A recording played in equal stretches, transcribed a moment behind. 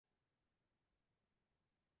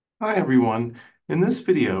Hi everyone. In this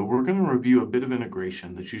video, we're going to review a bit of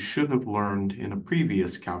integration that you should have learned in a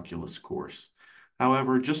previous calculus course.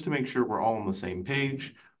 However, just to make sure we're all on the same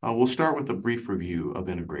page, we'll start with a brief review of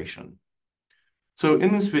integration. So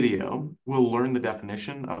in this video, we'll learn the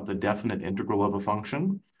definition of the definite integral of a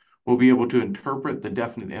function. We'll be able to interpret the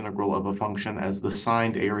definite integral of a function as the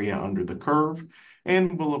signed area under the curve,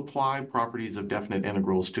 and we'll apply properties of definite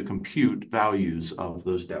integrals to compute values of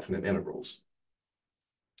those definite integrals.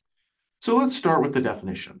 So let's start with the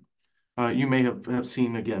definition. You may have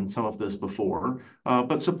seen, again, some of this before,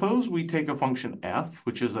 but suppose we take a function f,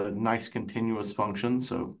 which is a nice continuous function,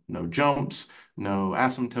 so no jumps, no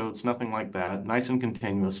asymptotes, nothing like that, nice and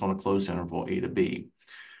continuous on a closed interval a to b.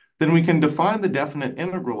 Then we can define the definite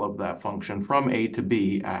integral of that function from a to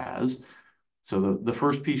b as, so the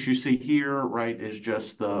first piece you see here, right, is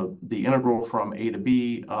just the integral from a to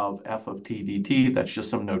b of f of t dt. That's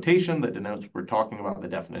just some notation that denotes we're talking about the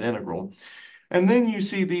definite integral. And then you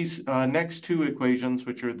see these next two equations,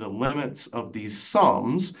 which are the limits of these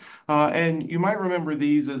sums. And you might remember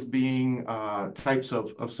these as being types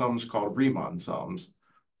of sums called Riemann sums.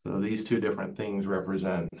 So these two different things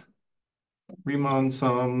represent Riemann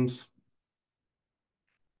sums.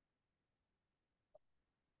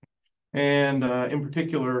 And in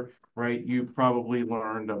particular, right, you've probably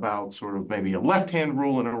learned about sort of maybe a left-hand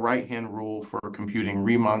rule and a right-hand rule for computing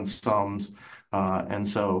Riemann sums. And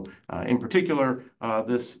so in particular,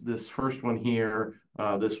 this first one here,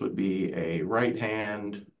 this would be a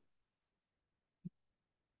right-hand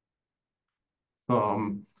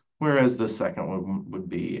sum, whereas the second one would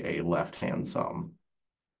be a left-hand sum.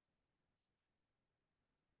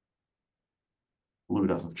 Blue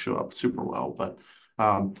doesn't show up super well, but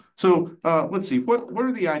let's see, what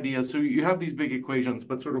are the ideas? So you have these big equations,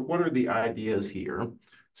 but sort of what are the ideas here?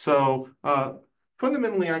 So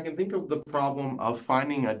fundamentally, I can think of the problem of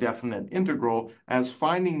finding a definite integral as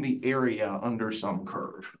finding the area under some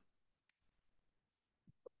curve.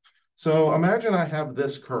 So imagine I have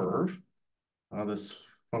this curve, this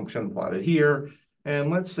function plotted here, and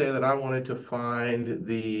let's say that I wanted to find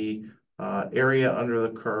the area under the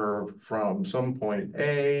curve from some point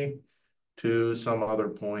A to some other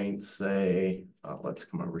point, say, let's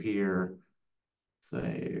come over here,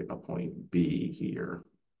 say a point B here.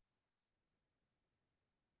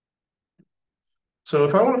 So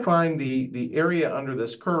if I want to find the area under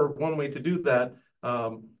this curve, one way to do that,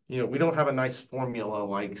 we don't have a nice formula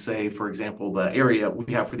like, say, for example, the area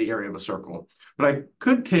we have for the area of a circle. But I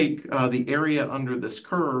could take the area under this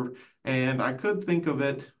curve, and I could think of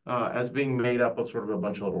it as being made up of sort of a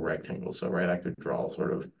bunch of little rectangles. So, right, I could draw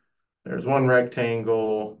sort of, there's one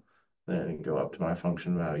rectangle, then go up to my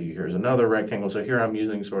function value. Here's another rectangle. So here I'm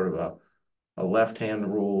using sort of a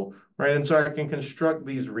left-hand rule, right? And so I can construct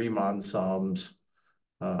these Riemann sums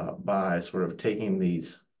by sort of taking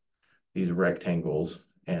these rectangles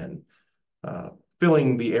and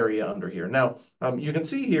filling the area under here. Now, you can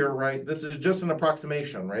see here, right, this is just an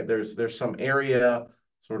approximation, right? There's some area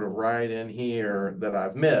sort of right in here that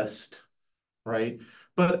I've missed, right?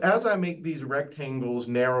 But as I make these rectangles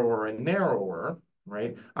narrower and narrower,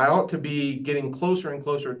 right, I ought to be getting closer and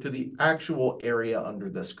closer to the actual area under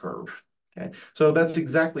this curve. Okay, so that's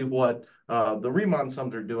exactly what the Riemann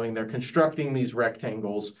sums are doing. They're constructing these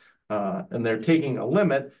rectangles and they're taking a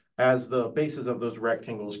limit as the bases of those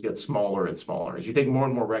rectangles get smaller and smaller. As you take more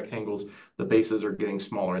and more rectangles, the bases are getting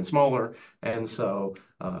smaller and smaller. And so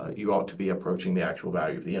you ought to be approaching the actual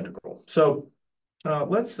value of the integral. So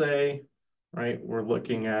let's say, right, we're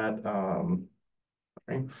looking at,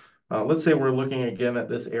 right, let's say we're looking again at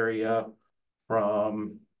this area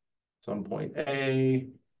from some point A,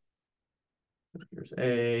 here's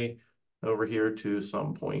A, over here to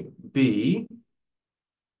some point B.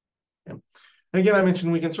 Okay. Again, I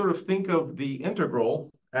mentioned we can sort of think of the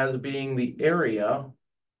integral as being the area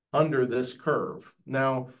under this curve.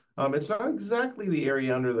 Now, it's not exactly the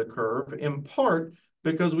area under the curve, in part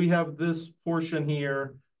because we have this portion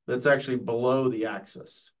here that's actually below the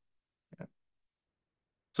axis. Okay.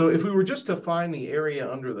 So if we were just to find the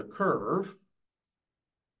area under the curve,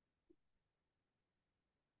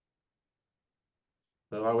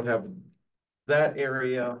 so I would have that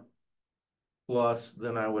area plus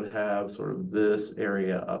then I would have sort of this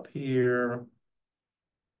area up here.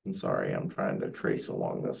 I'm sorry, I'm trying to trace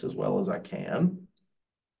along this as well as I can.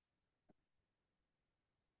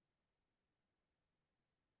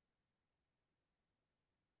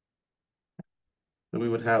 So we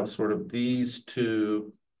would have sort of these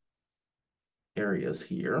two areas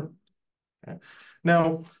here. Okay.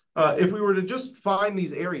 Now, if we were to just find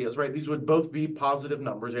these areas, right, these would both be positive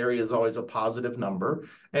numbers. Area is always a positive number.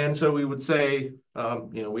 And so we would say,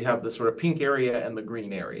 we have the sort of pink area and the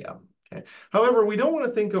green area. Okay. However, we don't want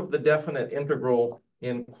to think of the definite integral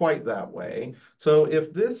in quite that way. So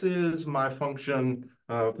if this is my function,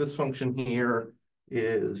 this function here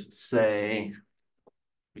is, say,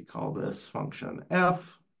 we call this function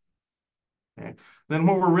f. Okay. Then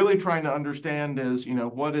what we're really trying to understand is,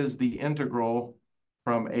 what is the integral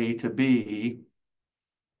from a to b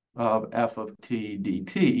of f of t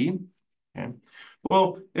dt. Okay.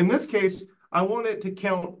 Well, in this case, I want it to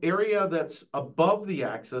count area that's above the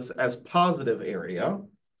axis as positive area.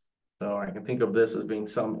 So I can think of this as being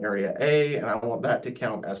some area A, and I want that to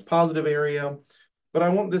count as positive area. But I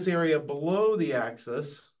want this area below the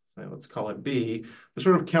axis, so let's call it B, to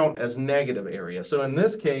sort of count as negative area. So in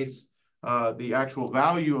this case, the actual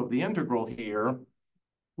value of the integral here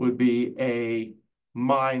would be A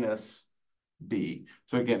minus B.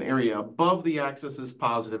 So again, area above the axis is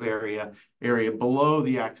positive area. Area below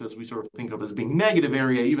the axis we sort of think of as being negative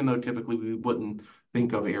area, even though typically we wouldn't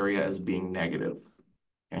think of area as being negative.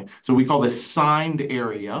 Okay. So we call this signed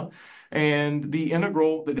area. And the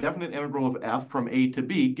integral, the definite integral of f from a to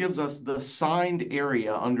b gives us the signed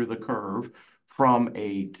area under the curve from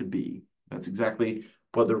a to b. That's exactly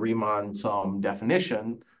what the Riemann sum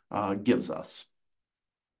definition gives us.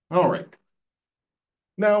 All right.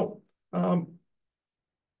 Now,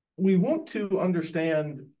 we want to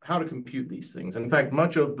understand how to compute these things. In fact,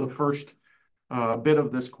 much of the first bit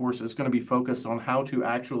of this course is going to be focused on how to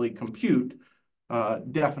actually compute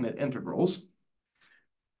definite integrals.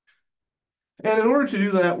 And in order to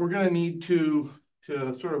do that, we're going to need to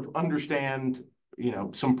sort of understand,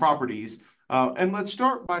 some properties. And let's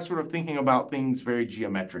start by sort of thinking about things very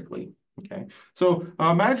geometrically. Okay, so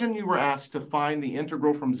imagine you were asked to find the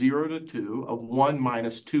integral from 0 to 2 of 1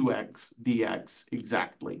 minus 2x dx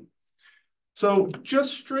exactly. So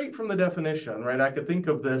just straight from the definition, right, I could think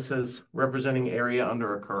of this as representing area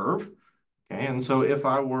under a curve. Okay, and so if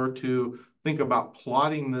I were to think about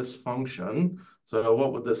plotting this function, so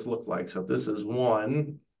what would this look like? So if this is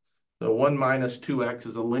 1, so 1 minus 2x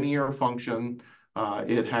is a linear function.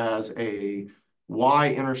 It has a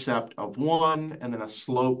y-intercept of 1 and then a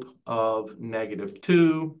slope of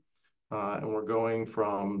 -2. And we're going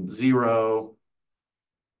from 0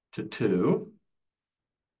 to 2.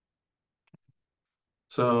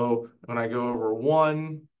 So when I go over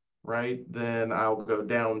 1, right, then I'll go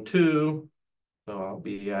down 2. So I'll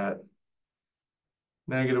be at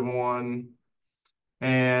 -1.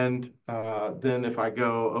 And then if I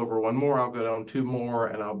go over 1 more, I'll go down 2 more,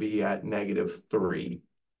 and I'll be at -3.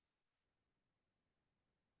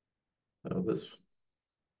 So this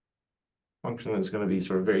function is going to be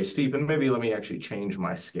sort of very steep. And maybe let me actually change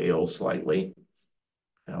my scale slightly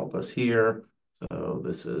to help us here. So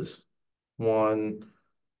this is 1.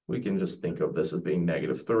 We can just think of this as being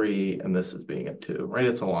 -3, and this as being at 2, right?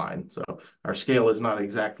 It's a line. So our scale is not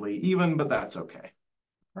exactly even, but that's okay,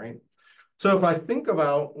 right? So if I think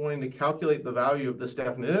about wanting to calculate the value of this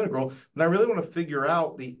definite integral, then I really want to figure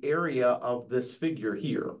out the area of this figure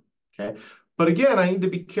here, okay? But again, I need to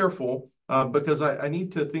be careful because I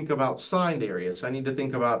need to think about signed areas. I need to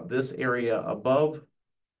think about this area above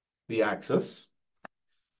the axis,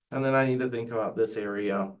 and then I need to think about this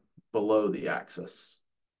area below the axis,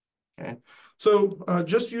 okay? So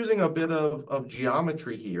just using a bit of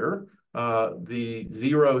geometry here, the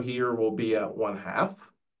 0 here will be at 1/2.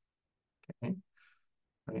 Okay.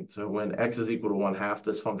 Right, so when x is equal to 1/2,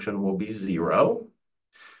 this function will be 0.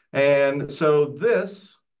 And so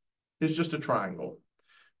this is just a triangle.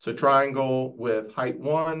 It's a triangle with height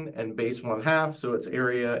 1 and base 1/2. So its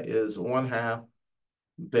area is 1/2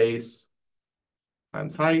 base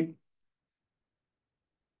times height.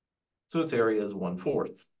 So its area is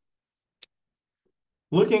 1/4.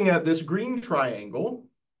 Looking at this green triangle,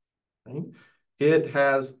 right, it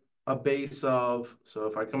has a base of, so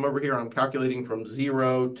if I come over here, I'm calculating from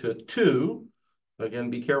 0 to 2.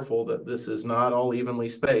 Again, be careful that this is not all evenly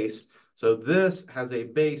spaced. So this has a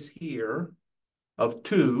base here of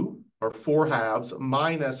 2, or 4/2,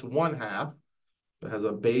 minus 1/2. It has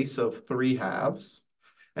a base of 3/2.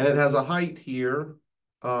 And it has a height here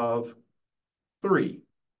of 3,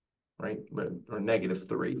 right? Or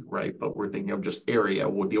 -3, right? But we're thinking of just area.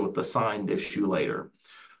 We'll deal with the signed issue later.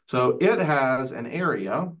 So it has an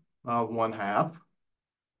area of 1/2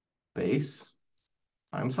 base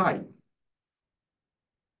times height,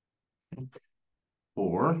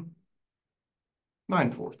 or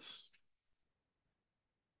 9/4.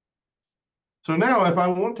 So now if I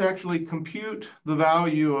want to actually compute the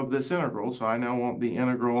value of this integral, so I now want the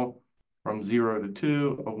integral from 0 to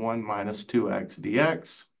 2 of 1 minus 2x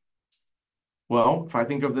dx. Well, if I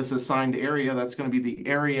think of this as signed area, that's going to be the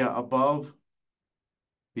area above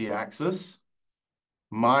the axis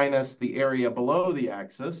minus the area below the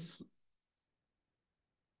axis,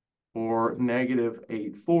 or negative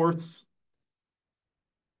 8/4,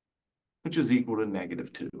 which is equal to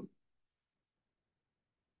negative 2.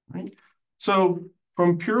 Right? So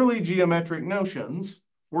from purely geometric notions,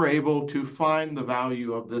 we're able to find the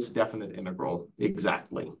value of this definite integral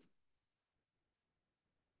exactly.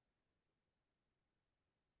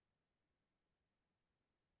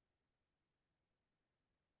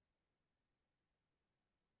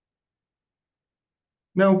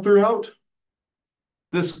 Now, throughout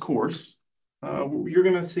this course, you're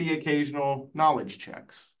going to see occasional knowledge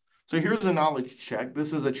checks. So here's a knowledge check.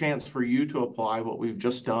 This is a chance for you to apply what we've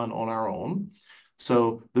just done on our own.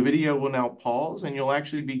 So the video will now pause, and you'll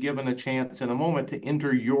actually be given a chance in a moment to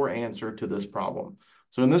enter your answer to this problem.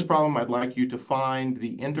 So in this problem, I'd like you to find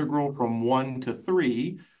the integral from 1 to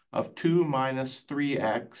 3 of 2 minus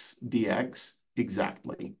 3x dx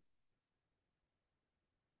exactly.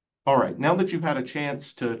 All right, now that you've had a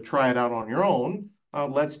chance to try it out on your own,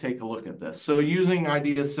 let's take a look at this. So using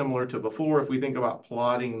ideas similar to before, if we think about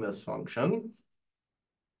plotting this function.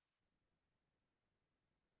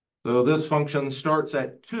 So this function starts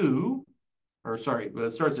at 2, or sorry,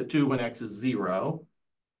 it starts at 2 when x is 0.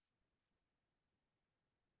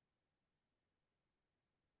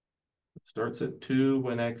 It starts at 2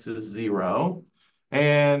 when x is 0.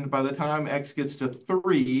 And by the time x gets to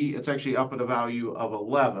 3, it's actually up at a value of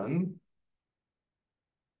 11.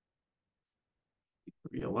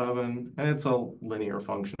 11, and it's a linear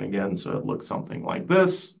function again, so it looks something like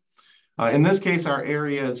this. In this case, our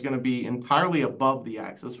area is going to be entirely above the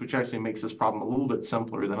axis, which actually makes this problem a little bit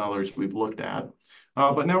simpler than others we've looked at.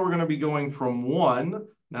 But now we're going to be going from 1.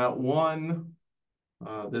 Now, 1,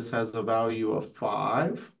 this has a value of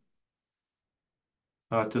 5,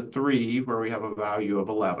 to 3, where we have a value of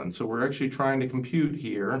 11. So we're actually trying to compute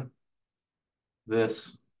here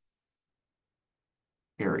this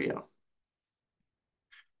area.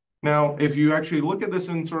 Now, if you actually look at this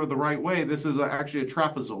in sort of the right way, this is actually a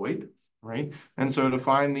trapezoid, right? And so to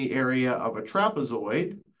find the area of a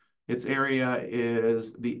trapezoid, its area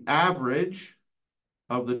is the average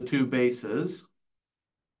of the two bases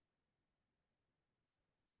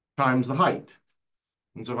times the height.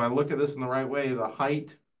 And so if I look at this in the right way, the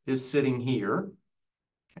height is sitting here,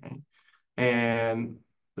 okay? And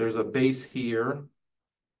there's a base here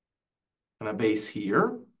and a base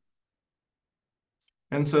here.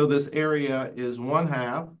 And so this area is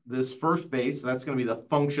 1/2. This first base, that's going to be the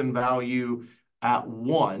function value at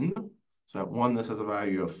 1. So at 1, this has a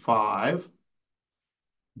value of 5.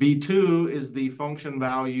 B2 is the function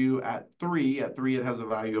value at 3. At 3, it has a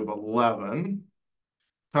value of 11.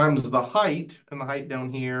 Times the height, and the height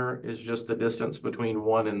down here is just the distance between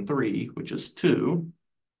 1 and 3, which is 2.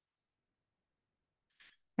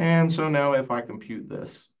 And so now if I compute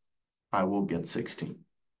this, I will get 16.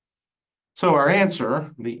 So our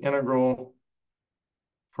answer, the integral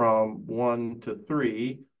from 1 to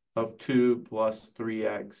 3 of 2 plus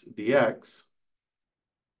 3x dx,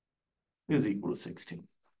 is equal to 16.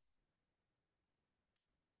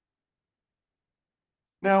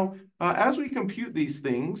 Now, as we compute these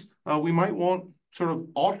things, we might want sort of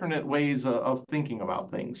alternate ways of thinking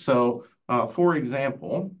about things. So, for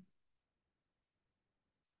example,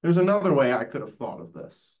 there's another way I could have thought of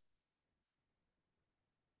this.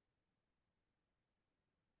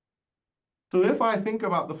 So if I think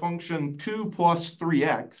about the function 2 plus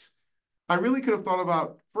 3x, I really could have thought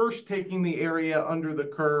about first taking the area under the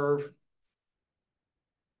curve,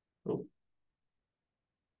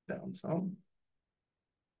 down some.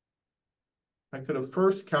 I could have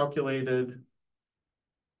first calculated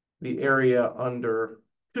the area under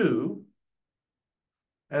 2,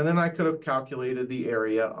 and then I could have calculated the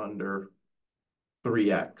area under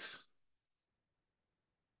 3x.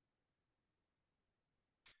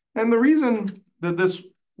 And the reason that this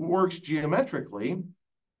works geometrically,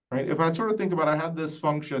 right, if I sort of think about, I had this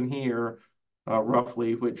function here,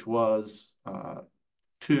 roughly, which was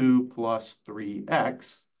 2 plus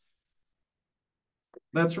 3x.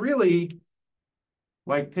 That's really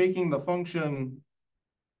like taking the function,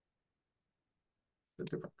 a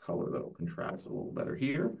different color that will contrast a little better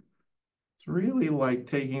here. It's really like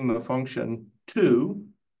taking the function 2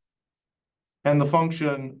 and the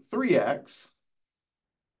function 3x,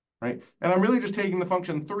 right? And I'm really just taking the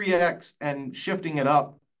function 3x and shifting it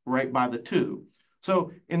up right by the 2.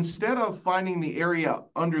 So instead of finding the area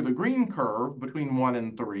under the green curve between 1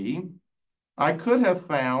 and 3, I could have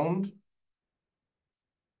found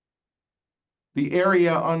the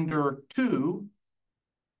area under 2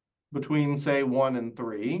 between, say, 1 and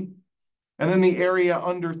 3, and then the area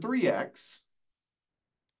under 3x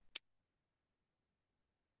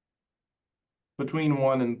between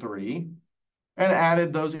 1 and 3, and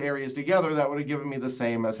added those areas together, that would have given me the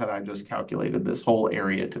same as had I just calculated this whole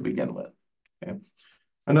area to begin with. Okay.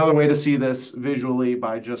 Another way to see this visually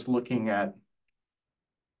by just looking at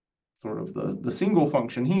sort of the single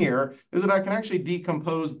function here is that I can actually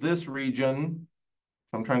decompose this region.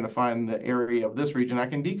 I'm trying to find the area of this region. I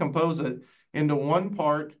can decompose it into one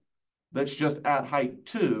part that's just at height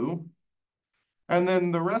 2, and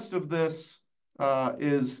then the rest of this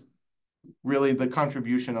is really the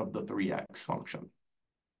contribution of the 3x function.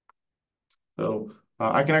 So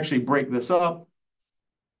I can actually break this up.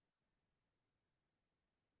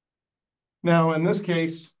 Now, in this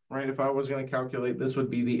case, right, if I was going to calculate, this would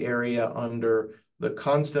be the area under the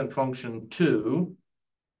constant function 2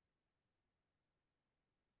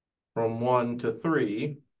 from 1 to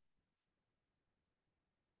 3.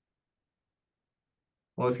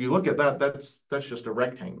 Well, if you look at that, that's just a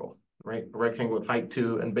rectangle, right? A rectangle with height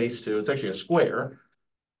 2 and base 2. It's actually a square.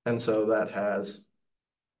 And so that has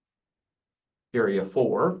area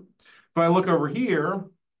 4. If I look over here,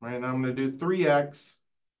 right, and I'm going to do 3x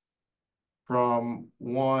from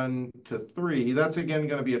 1 to 3, that's again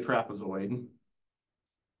going to be a trapezoid.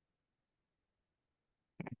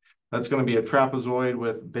 That's going to be a trapezoid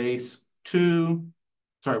with base 2,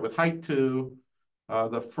 sorry, with height 2.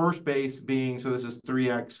 The first base being, so this is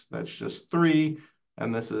 3x, that's just 3,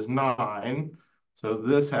 and this is 9. So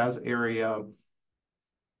this has area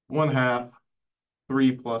 1/2,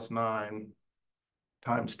 3 plus 9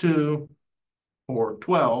 times 2, or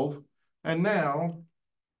 12. And now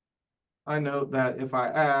I note that if I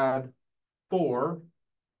add 4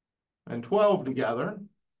 and 12 together,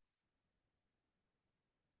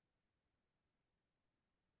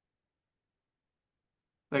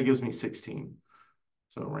 that gives me 16.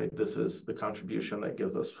 So, right, this is the contribution that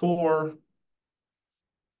gives us 4.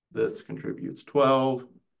 This contributes 12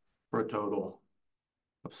 for a total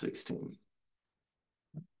of 16.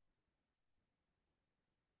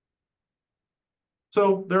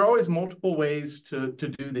 So there are always multiple ways to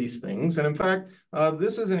do these things. And in fact,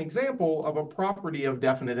 this is an example of a property of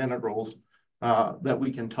definite integrals that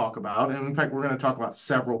we can talk about. And in fact, we're going to talk about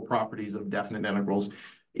several properties of definite integrals.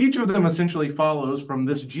 Each of them essentially follows from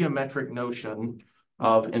this geometric notion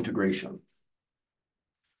of integration.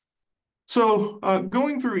 So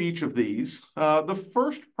going through each of these, the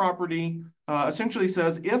first property essentially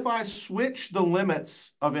says if I switch the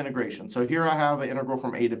limits of integration, so here I have an integral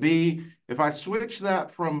from a to b, if I switch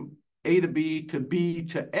that from a to b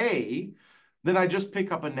to a, then I just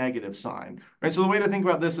pick up a negative sign, right? So the way to think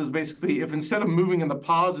about this is basically if instead of moving in the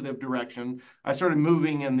positive direction, I started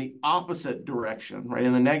moving in the opposite direction, right?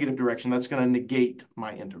 In the negative direction, that's going to negate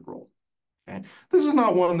my integral. Okay. This is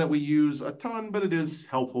not one that we use a ton, but it is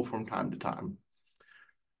helpful from time to time.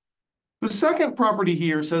 The second property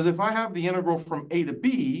here says if I have the integral from a to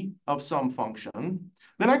b of some function,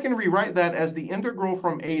 then I can rewrite that as the integral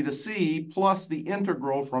from a to c plus the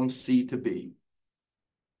integral from c to b.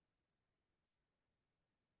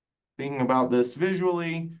 Thinking about this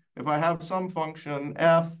visually, if I have some function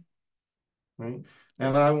f, right,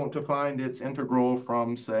 and I want to find its integral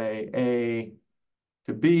from, say, a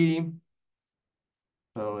to b,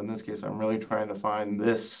 so in this case, I'm really trying to find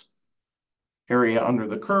this area under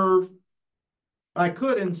the curve. I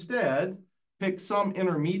could instead pick some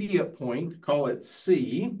intermediate point, call it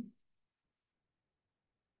C.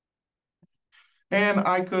 And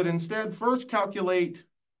I could instead first calculate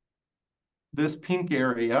this pink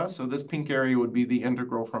area. So this pink area would be the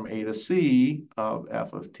integral from a to c of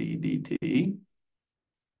f of t dt.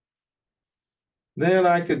 Then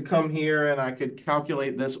I could come here and I could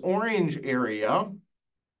calculate this orange area.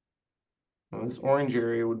 Now, this orange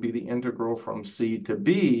area would be the integral from c to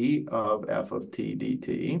b of f of t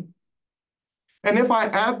dt. And if I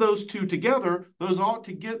add those two together, those ought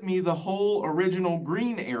to get me the whole original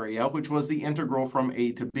green area, which was the integral from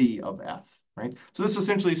a to b of f, right? So this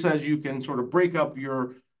essentially says you can sort of break up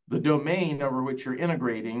the domain over which you're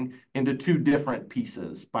integrating into two different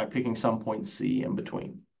pieces by picking some point c in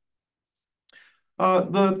between.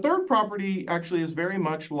 The third property actually is very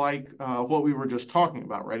much like what we were just talking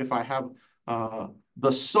about, right? If I have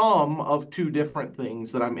the sum of two different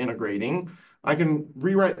things that I'm integrating, I can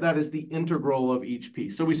rewrite that as the integral of each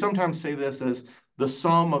piece. So we sometimes say this as the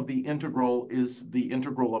sum of the integral is the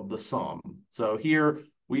integral of the sum. So here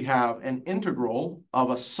we have an integral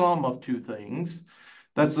of a sum of two things.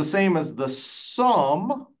 That's the same as the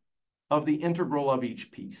sum of the integral of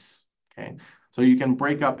each piece, okay? So you can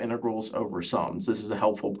break up integrals over sums. This is a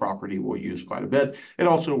helpful property we'll use quite a bit. It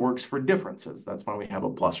also works for differences. That's why we have a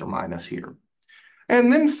plus or minus here.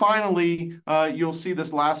 And then finally, you'll see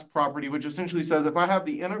this last property, which essentially says if I have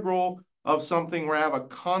the integral of something where I have a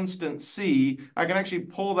constant c, I can actually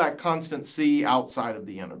pull that constant c outside of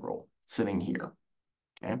the integral sitting here.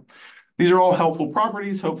 Okay. These are all helpful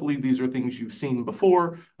properties. Hopefully these are things you've seen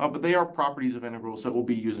before, but they are properties of integrals that we'll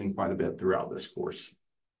be using quite a bit throughout this course.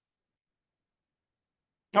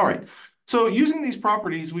 All right, so using these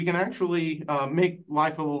properties, we can actually make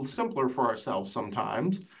life a little simpler for ourselves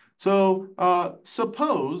sometimes. So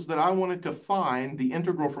suppose that I wanted to find the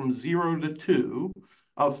integral from 0 to 2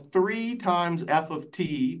 of 3 times f of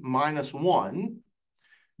t minus 1.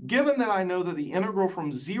 Given that I know that the integral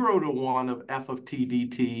from 0 to 1 of f of t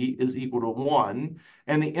dt is equal to 1,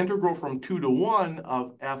 and the integral from 2 to 1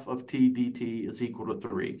 of f of t dt is equal to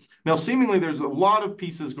 3. Now, seemingly, there's a lot of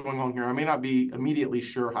pieces going on here. I may not be immediately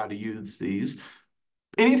sure how to use these.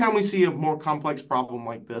 Anytime we see a more complex problem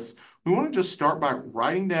like this, we want to just start by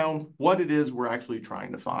writing down what it is we're actually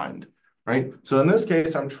trying to find, right? So in this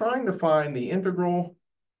case, I'm trying to find the integral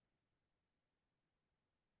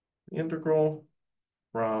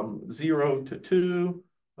from 0 to 2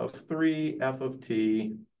 of 3 f of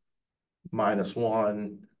t minus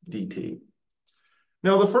 1 dt.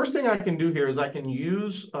 Now, the first thing I can do here is I can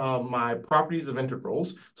use my properties of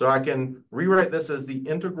integrals. So I can rewrite this as the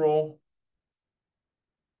integral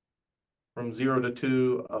from 0 to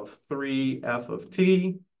 2 of 3 f of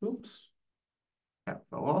t. Oops, that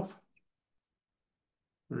fell off.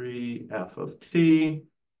 3 f of t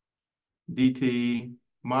dt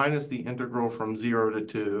minus the integral from 0 to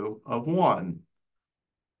 2 of 1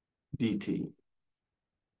 dt.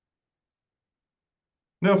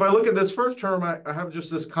 Now, if I look at this first term, I have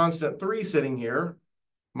just this constant 3 sitting here.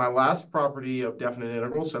 My last property of definite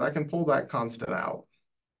integrals, and I can pull that constant out.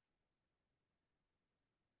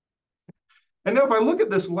 And now if I look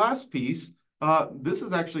at this last piece, this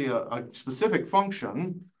is actually a specific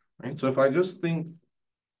function, right? So if I just think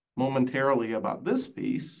momentarily about this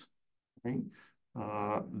piece, right?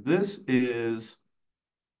 This is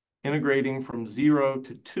integrating from 0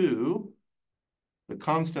 to 2, the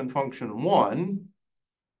constant function 1.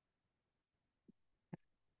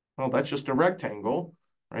 Well, that's just a rectangle,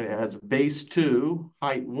 right? It has base 2,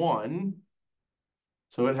 height 1.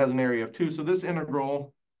 So it has an area of 2. So this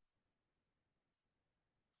integral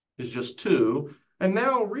is just 2. And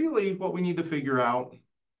now really what we need to figure out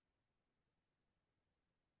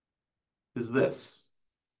is this.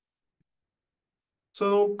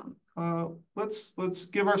 So let's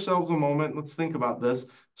give ourselves a moment. Let's think about this.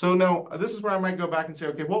 So now this is where I might go back and say,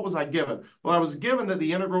 okay, what was I given? Well, I was given that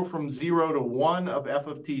the integral from 0 to 1 of f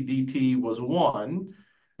of t dt was 1,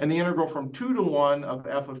 and the integral from 2 to 1 of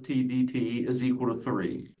f of t dt is equal to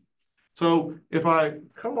 3. So if I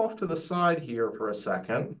come off to the side here for a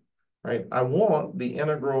second, right, I want the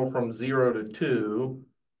integral from 0 to 2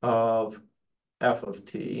 of f of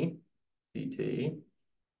t dt.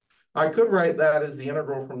 I could write that as the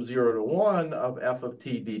integral from 0 to 1 of f of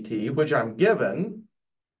t dt, which I'm given,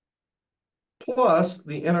 plus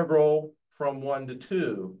the integral from 1 to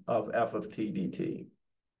 2 of f of t dt.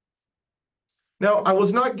 Now, I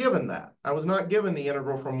was not given that. I was not given the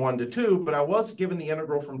integral from 1 to 2, but I was given the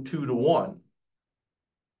integral from 2 to 1.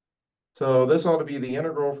 So this ought to be the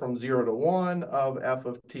integral from 0 to 1 of f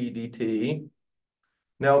of t dt.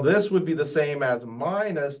 Now, this would be the same as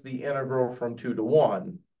minus the integral from 2 to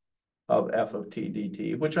 1 of f of t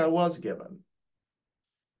dt, which I was given.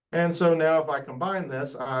 And so now if I combine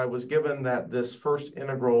this, I was given that this first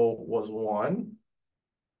integral was 1,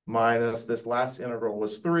 minus this last integral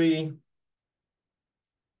was 3.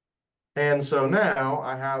 And so now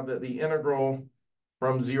I have that the integral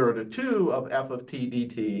from 0 to 2 of f of t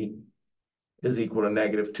dt is equal to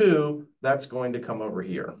 -2. That's going to come over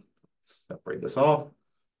here. Separate this off.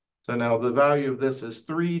 So now the value of this is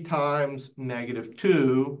 3 times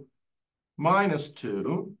 -2 minus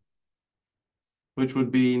 2, which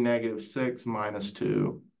would be -6 minus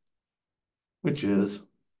 2, which is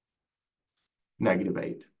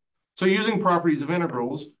 -8. So using properties of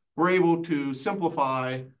integrals, we're able to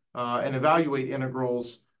simplify and evaluate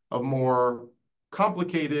integrals of more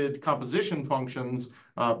complicated composition functions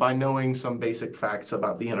by knowing some basic facts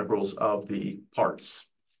about the integrals of the parts.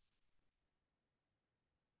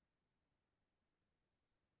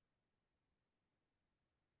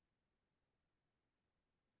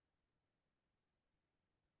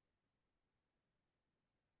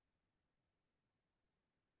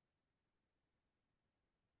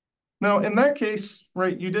 Now, in that case,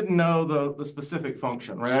 right, you didn't know the specific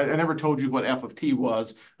function, right? I never told you what f of t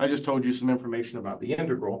was. I just told you some information about the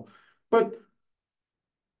integral. But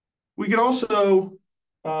we could also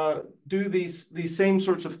do these same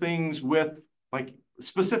sorts of things with like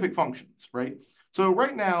specific functions, right? So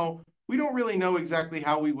right now, we don't really know exactly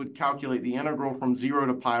how we would calculate the integral from 0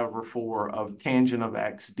 to pi over 4 of tangent of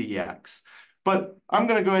x dx. But I'm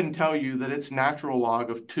going to go ahead and tell you that it's natural log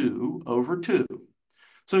of 2 over 2.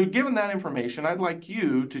 So given that information, I'd like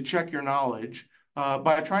you to check your knowledge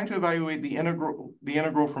by trying to evaluate the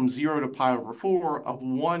integral from 0 to pi over 4 of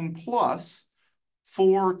 1 plus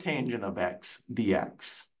 4 tangent of x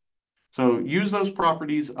dx. So use those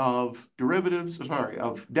properties of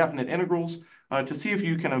of definite integrals to see if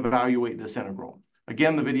you can evaluate this integral.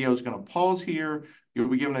 Again, the video is going to pause here. You'll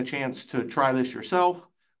be given a chance to try this yourself,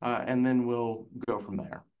 and then we'll go from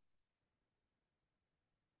there.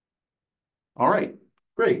 All right,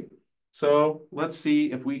 great. So let's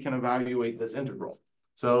see if we can evaluate this integral.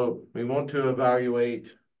 So we want to evaluate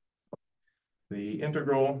the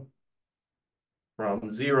integral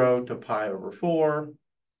from 0 to pi over 4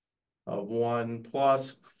 of 1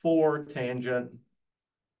 plus 4 tangent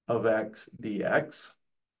of x dx.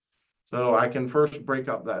 So I can first break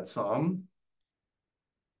up that sum.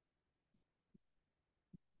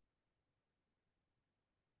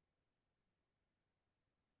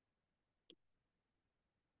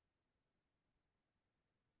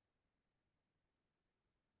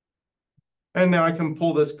 And now I can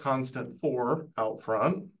pull this constant 4 out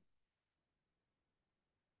front.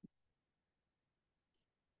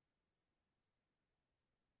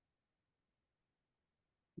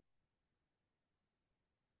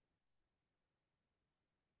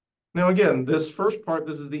 Now again, this first part,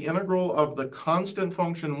 this is the integral of the constant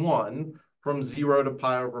function 1 from 0 to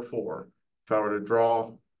pi over 4. If I were to draw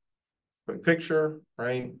a quick picture,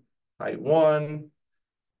 right? Height 1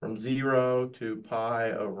 from 0 to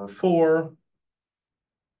pi over 4.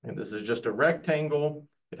 And this is just a rectangle.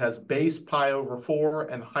 It has base pi over 4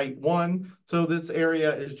 and height 1. So this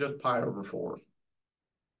area is just pi over 4.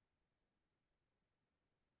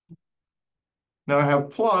 Now I have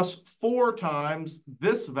plus 4 times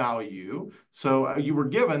this value. So you were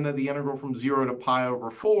given that the integral from 0 to pi over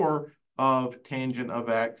 4 of tangent of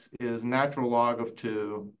x is natural log of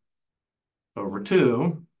 2 over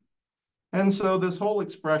 2. And so this whole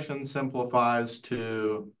expression simplifies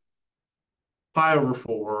to pi over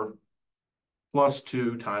 4 plus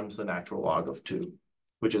 2 times the natural log of 2,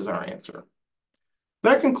 which is our answer.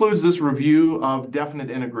 That concludes this review of definite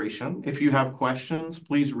integration. If you have questions,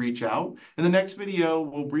 please reach out. In the next video,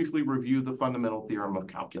 we'll briefly review the fundamental theorem of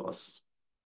calculus.